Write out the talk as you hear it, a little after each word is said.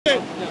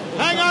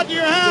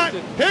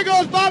shot. Here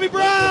goes Bobby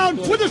Brown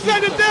with the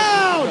send it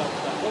down.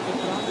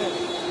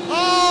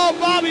 Oh,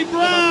 Bobby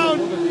Brown.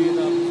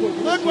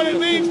 Look what it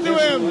means to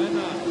him.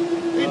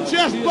 He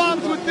chest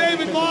bumps with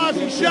David Moss.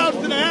 He shouts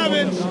to the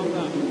heavens.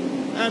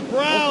 And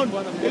Brown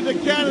is a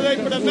candidate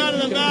for the man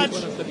of the match.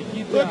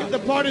 Look at the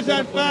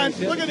Partizan fans.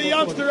 Look at the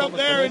youngster up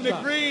there in the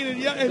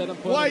green and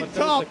white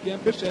top.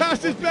 It's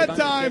past his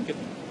bedtime.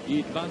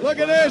 Look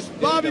at this.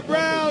 Bobby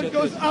Brown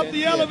goes up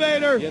the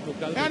elevator,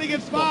 and he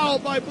gets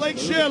fouled by Blake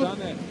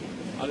Schilb.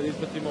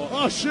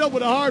 Oh, Schilb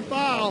with a hard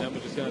foul.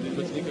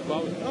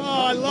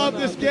 Oh, I love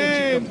this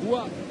game.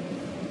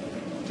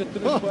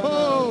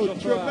 Oh,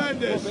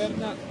 tremendous.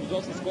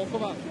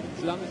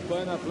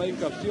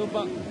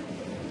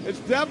 It's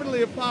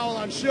definitely a foul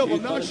on Schilb.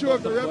 I'm not sure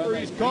if the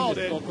referee's called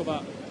it.